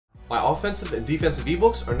My offensive and defensive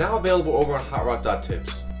ebooks are now available over on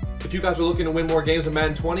hotrock.tips. If you guys are looking to win more games in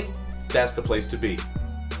Madden 20, that's the place to be.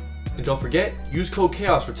 And don't forget, use code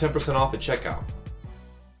K-Aus for 10% off at checkout.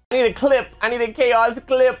 I need a clip. I need a K-Aus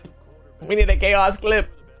clip. We need a K-Aus clip.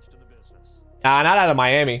 Nah, not out of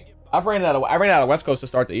Miami. I ran out of West Coast to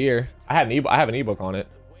start the year. I have an ebook on it.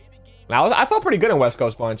 Now I felt pretty good in West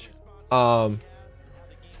Coast Punch. But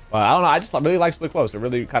I don't know. I just really like split close. It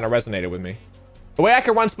really kind of resonated with me. The way I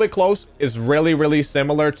could run split close is really, really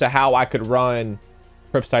similar to how I could run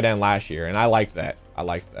Trips tight end last year, and I liked that. I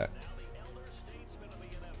liked that.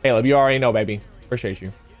 Caleb, you already know, baby. Appreciate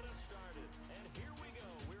you.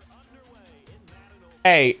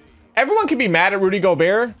 Hey, everyone can be mad at Rudy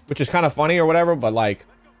Gobert, which is kind of funny or whatever, but like,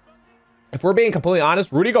 if we're being completely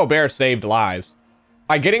honest, Rudy Gobert saved lives.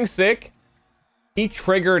 By getting sick, he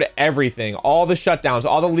triggered everything. All the shutdowns,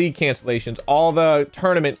 all the league cancellations, all the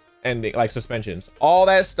tournament ending, like suspensions. All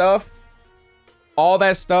that stuff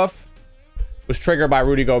was triggered by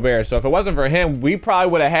Rudy Gobert. So if it wasn't for him, we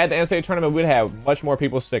probably would have had the NCAA tournament. We'd have much more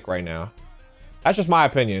people sick right now. That's just my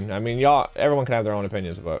opinion. I mean, everyone can have their own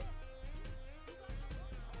opinions, but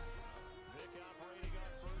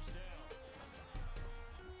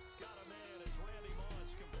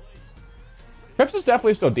Trips is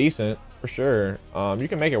definitely still decent for sure. You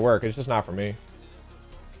can make it work. It's just not for me.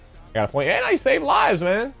 I got a point. And I save lives,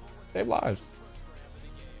 man. Save lives.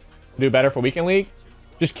 Do better for weekend league.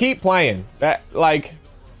 Just keep playing. That like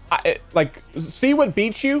see what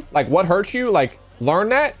beats you, like what hurts you, like learn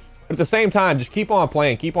that. But at the same time, just keep on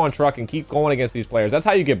playing, keep on trucking, keep going against these players. That's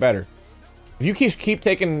how you get better. If you keep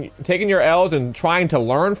taking your L's and trying to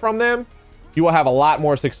learn from them, you will have a lot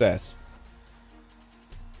more success.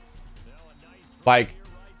 Like,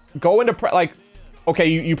 go into like, okay,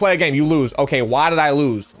 you play a game, you lose. Okay, why did I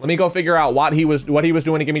lose? Let me go figure out what he was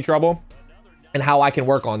doing to give me trouble, and how I can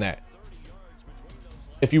work on that.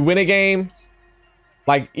 If you win a game,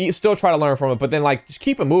 like, still try to learn from it, but then like just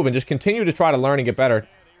keep it moving. Just continue to try to learn and get better.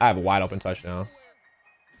 I have a wide open touchdown.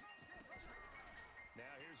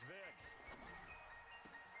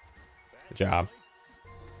 Good job.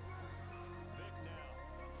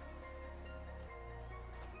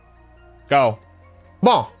 Go. Come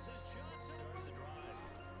on.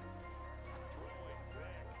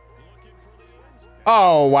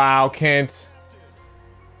 Oh, wow, Kent.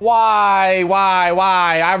 Why?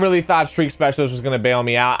 I really thought Streak Specialist was going to bail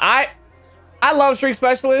me out. I love Streak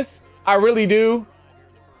Specialist. I really do.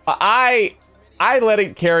 I let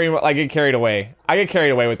it get carried away. I get carried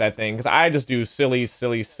away with that thing because I just do silly,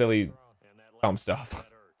 dumb stuff.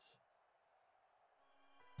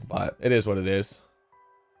 But it is what it is.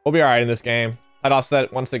 We'll be all right in this game. I'd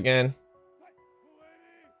offset once again.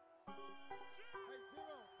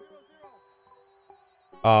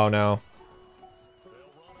 Oh no.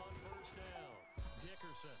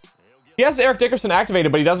 He has Eric Dickerson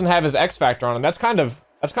activated, but he doesn't have his X Factor on him. That's kind of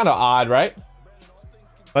odd, right?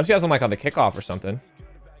 Unless he has him like on the kickoff or something.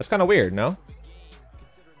 That's kind of weird, no?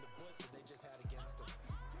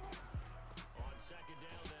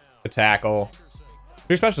 The tackle.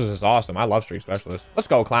 Streak Specialist is awesome. I love Streak Specialist. Let's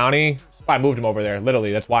go, Clowney. That's why I moved him over there.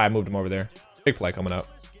 Literally, that's why I moved him over there. Big play coming up.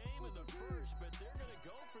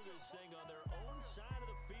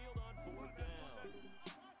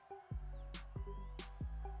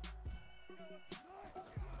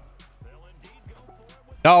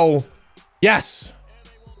 No. Yes.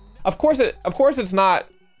 Of course it's not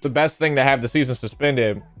the best thing to have the season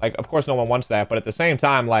suspended. Like, of course no one wants that, but at the same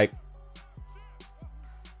time, like,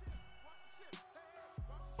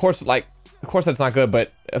 of course that's not good,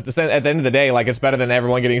 but at the end of the day, like, it's better than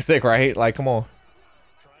everyone getting sick, right? Like, come on.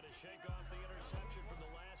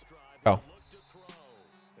 Oh.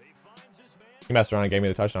 He messed around and gave me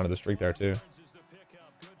the touchdown to the streak there too.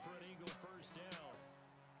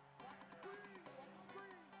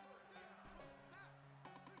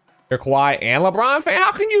 You're Kawhi and LeBron fan?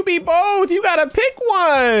 How can you be both? You gotta pick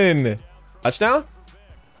one. Touchdown?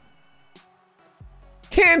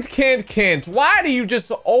 Kent. Why do you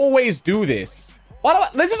just always do this?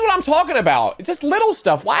 This is what I'm talking about. It's just little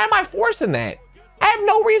stuff. Why am I forcing that? I have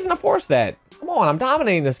no reason to force that. Come on, I'm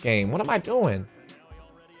dominating this game. What am I doing?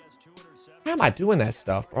 Why am I doing that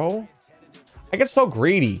stuff, bro? I get so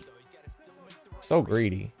greedy. So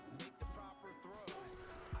greedy.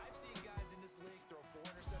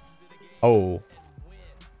 Oh.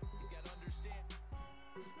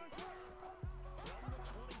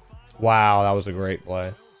 Wow, that was a great play.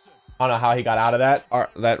 I don't know how he got out of that, or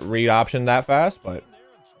that read option that fast, but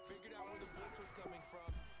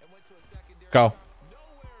go.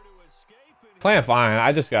 Playing fine.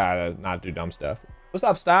 I just gotta not do dumb stuff. What's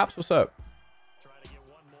up, Stops? What's up?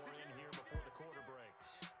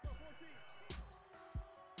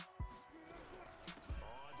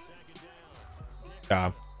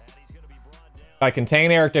 job. I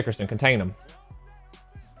contain Eric Dickerson. Contain him.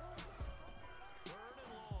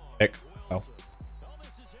 Dick. Oh.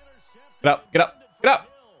 Get up. Get up. Get up.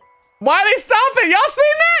 Why are they stopping? Y'all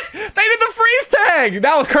seen that? They did the freeze tag.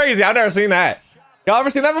 That was crazy. I've never seen that. Y'all ever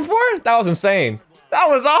seen that before? That was insane. That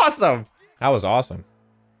was awesome. That was awesome.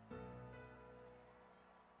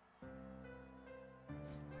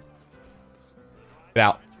 Get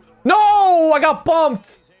out. No, I got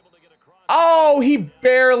bumped. Oh, he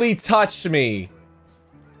barely touched me.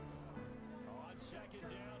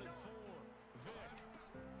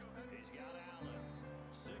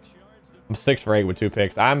 I'm 6 for 8 with 2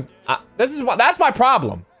 picks. That's my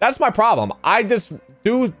problem. That's my problem. I just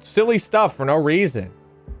do silly stuff for no reason.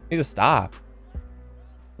 I need to stop.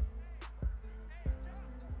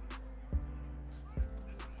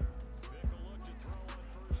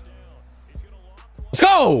 Let's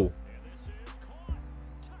go.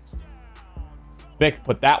 Vic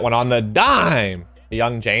put that one on the dime.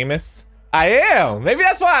 Young Jameis. I am. Maybe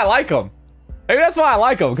that's why I like him. Maybe that's why I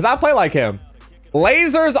like him, because I play like him.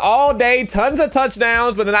 Lasers all day, tons of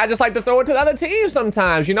touchdowns, but then I just like to throw it to the other team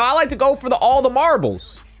sometimes. You know, I like to go for all the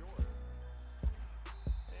marbles.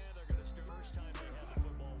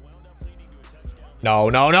 No,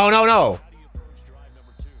 no, no, no, no.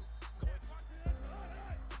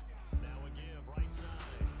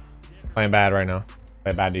 Playing bad right now.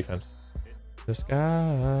 Playing bad defense. This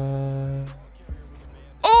guy.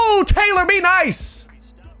 Oh, Taylor, be nice.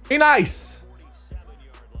 Be nice.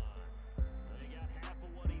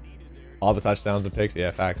 All the touchdowns and picks.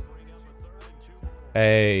 Yeah, facts.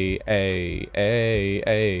 Hey.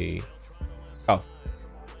 Oh.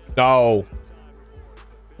 No.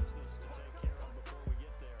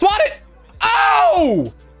 Swat it.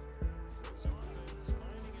 Oh!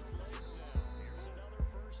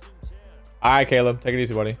 All right, Caleb. Take it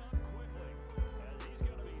easy, buddy.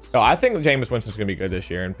 No, I think Jameis Winston's going to be good this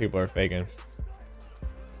year, and people are faking.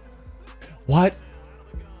 What?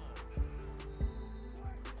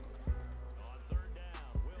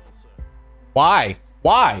 Why?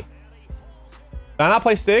 Why? Did I not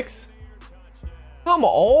play sticks? Come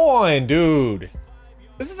on, dude.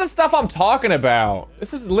 This is the stuff I'm talking about.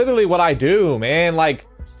 This is literally what I do, man. Like,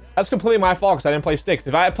 that's completely my fault because I didn't play sticks.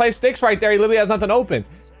 If I play sticks right there, he literally has nothing open.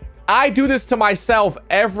 I do this to myself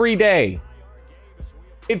every day.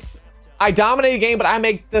 I dominate a game, but I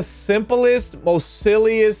make the simplest, most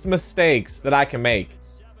silliest mistakes that I can make.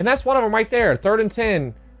 And that's one of them right there. 3rd and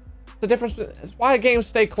 10. The difference. It's why games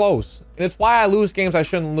stay close, and it's why I lose games I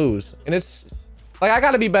shouldn't lose. And it's like I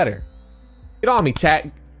gotta be better. Get on me, chat.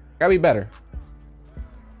 Gotta be better.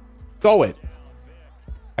 Throw it.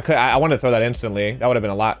 I wanted to throw that instantly. That would have been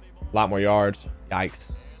a lot more yards.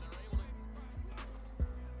 Yikes.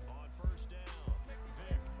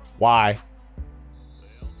 Why?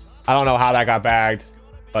 I don't know how that got bagged,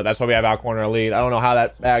 but that's why we have out corner elite. I don't know how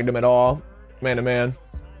that bagged him at all. Man to man.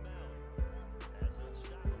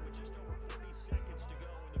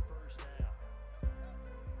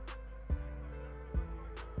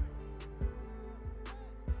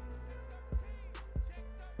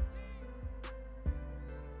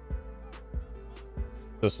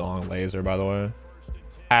 The song Laser, by the way.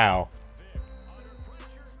 Ow.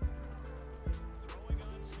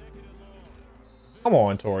 Come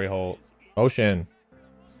on, Torrey Holt. Motion.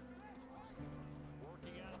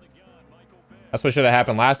 That's what should have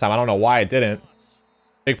happened last time. I don't know why it didn't.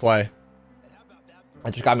 Big play.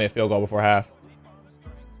 I just got me a field goal before half.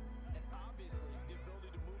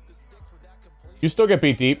 You still get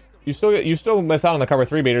beat deep. You still miss out on the cover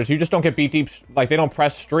 3 beaters. You just don't get beat deep. Like, they don't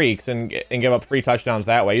press streaks and give up free touchdowns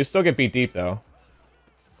that way. You still get beat deep, though.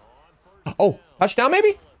 Oh, touchdown,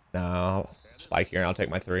 maybe? No. Spike here, and I'll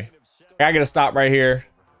take my 3. I gotta stop right here.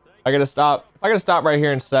 I gotta stop. If I gotta stop right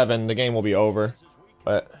here in 7, the game will be over.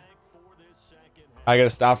 But I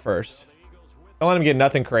gotta stop first. Don't let him get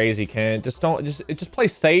nothing crazy, Ken. Just play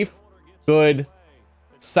safe, good,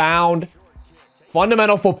 sound,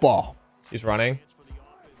 fundamental football. He's running.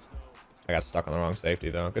 I got stuck on the wrong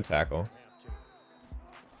safety, though. Good tackle.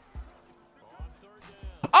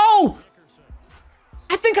 Oh!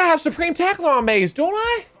 I think I have Supreme Tackler on base, don't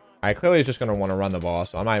I? All right, clearly he's just going to want to run the ball,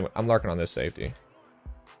 so I'm lurking on this safety.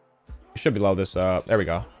 He should be low this up. There we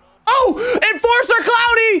go. Oh! Enforcer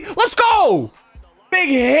Clowney! Let's go! Big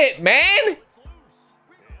hit, man!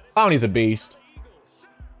 Clowney's a beast.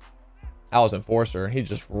 That was Enforcer. He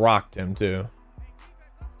just rocked him, too.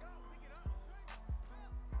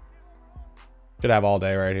 Should have all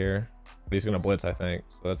day right here. But he's going to blitz, I think.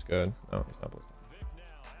 So that's good. No, he's not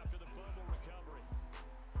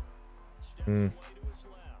blitzing.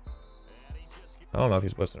 I don't know if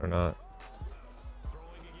he's blitzing or not.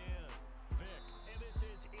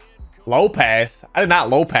 Low pass? I did not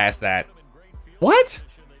low pass that. What?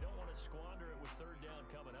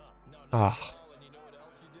 Oh.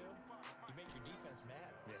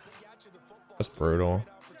 That's brutal.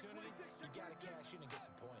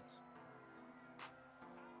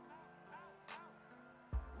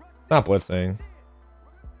 Not blitzing.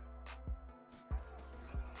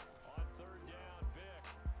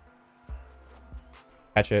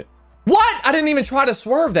 Catch it. What? I didn't even try to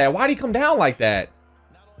swerve that. Why'd he come down like that?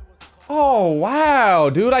 Oh, wow,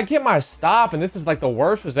 dude. I get my stop, and this is like the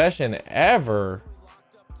worst possession ever.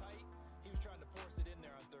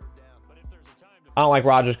 I don't like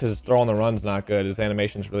Rodgers because his throw on the run's not good. His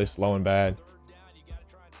animation's really slow and bad.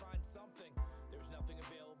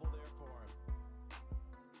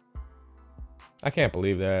 I can't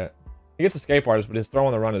believe that. He gets a escape artist, but his throw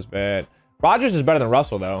on the run is bad. Rodgers is better than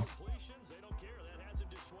Russell, though.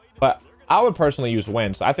 But I would personally use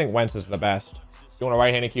Wentz. I think Wentz is the best. You want a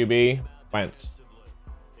right-handed QB? Wentz.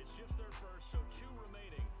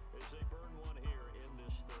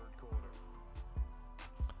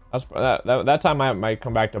 That time I might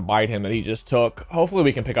come back to bite him that he just took. Hopefully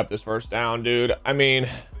we can pick up this first down, dude. I mean,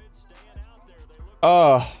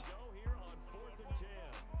 I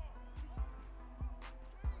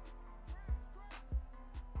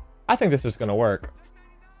think this is gonna work.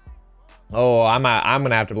 Oh, I'm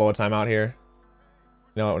gonna have to blow a timeout here.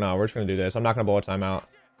 No, we're just gonna do this. I'm not gonna blow a timeout.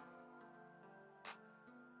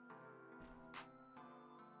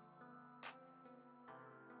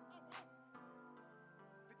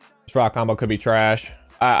 This rock combo could be trash.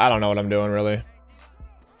 I don't know what I'm doing, really.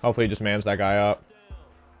 Hopefully he just mans that guy up.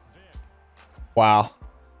 Wow.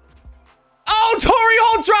 Oh, Torrey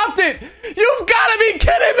Holt dropped it! You've got to be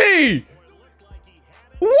kidding me!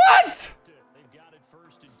 What?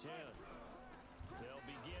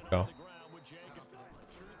 Go.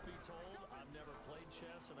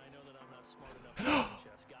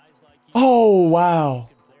 Oh, wow.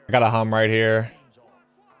 I got a hum right here.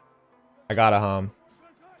 I got a hum.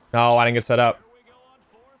 No, I didn't get set up.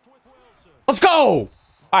 Let's go! All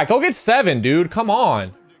right, go get 7, dude. Come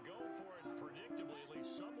on.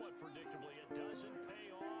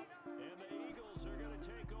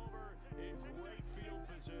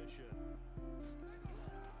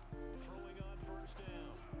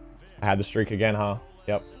 I had the streak again, huh?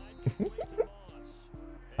 Yep.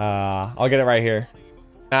 I'll get it right here.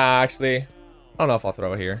 Actually, I don't know if I'll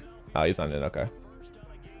throw it here. Oh, he's not in. Okay.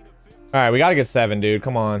 All right, we got to get 7, dude.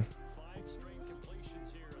 Come on.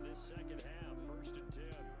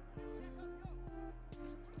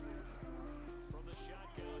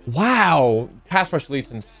 Wow. Pass rush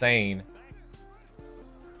lead's insane.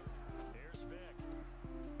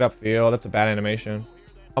 Upfield. That's a bad animation.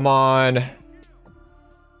 Come on.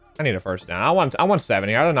 I need a first down. I want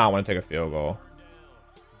 70. I do not want to take a field goal.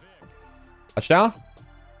 Touchdown?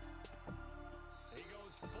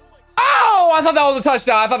 Oh, I thought that was a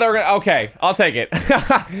touchdown. I thought they were gonna. Okay, I'll take it.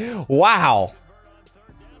 Wow.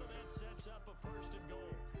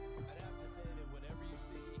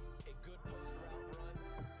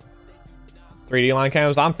 3D line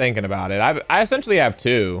cams. I'm thinking about it. I essentially have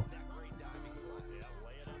 2,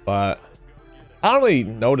 but I don't really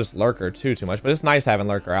notice Lurker too much. But it's nice having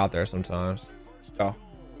Lurker out there sometimes. Go.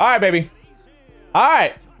 All right, baby. All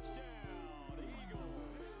right.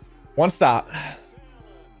 One stop.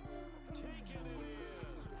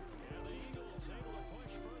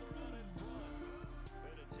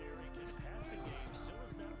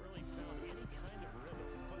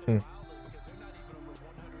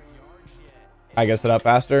 I guess it up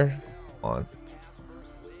faster. Come on.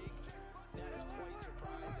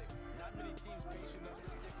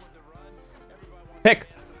 Pick.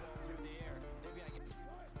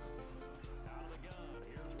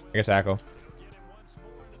 I can tackle.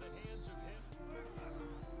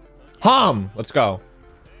 Let's go.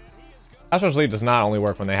 Pass rush lead does not only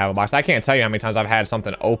work when they have a box. I can't tell you how many times I've had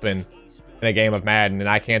something open in a game of Madden and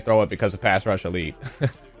I can't throw it because of pass rush elite.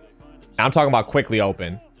 I'm talking about quickly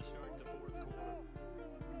open.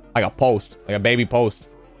 Like a post. Like a baby post.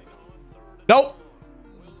 Nope.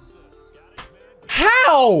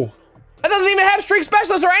 How? That doesn't even have streak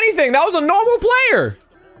specialist or anything. That was a normal player.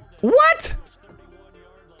 What?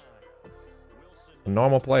 A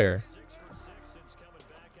normal player.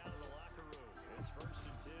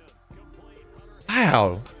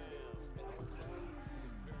 Wow.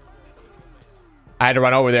 I had to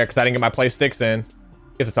run over there because I didn't get my play sticks in.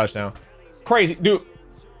 Gets a touchdown. Crazy. Dude.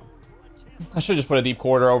 I should just put a deep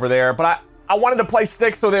quarter over there, but I wanted to play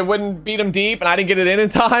sticks so they wouldn't beat him deep, and I didn't get it in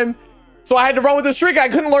time. So I had to run with the streak. I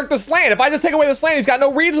couldn't lurk the slant. If I just take away the slant, he's got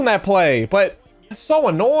no reads on that play. But it's so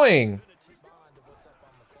annoying.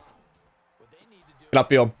 Get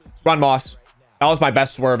upfield. Run, Moss. That was my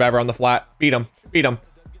best swerve ever on the flat. Beat him. Beat him.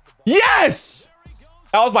 Yes!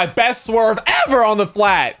 That was my best swerve ever on the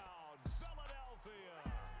flat.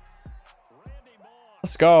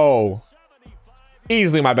 Let's go.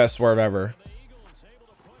 Easily my best swerve ever.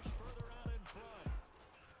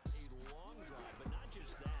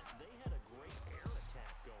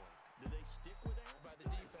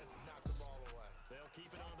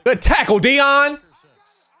 Good tackle, Dion.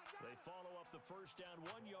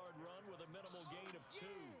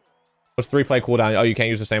 What's 3-play cooldown? Oh, you can't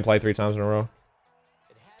use the same play 3 times in a row.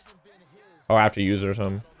 Oh, I have to use it or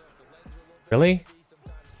something. Really?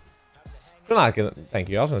 You're not gonna. Thank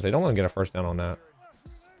you. I was gonna say, don't want to get a first down on that.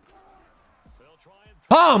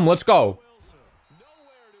 Let's go.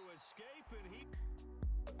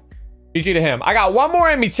 GG to him. I got one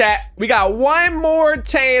more in me, chat. We got one more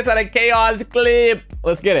chance at a K-Aus clip.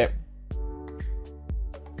 Let's get it.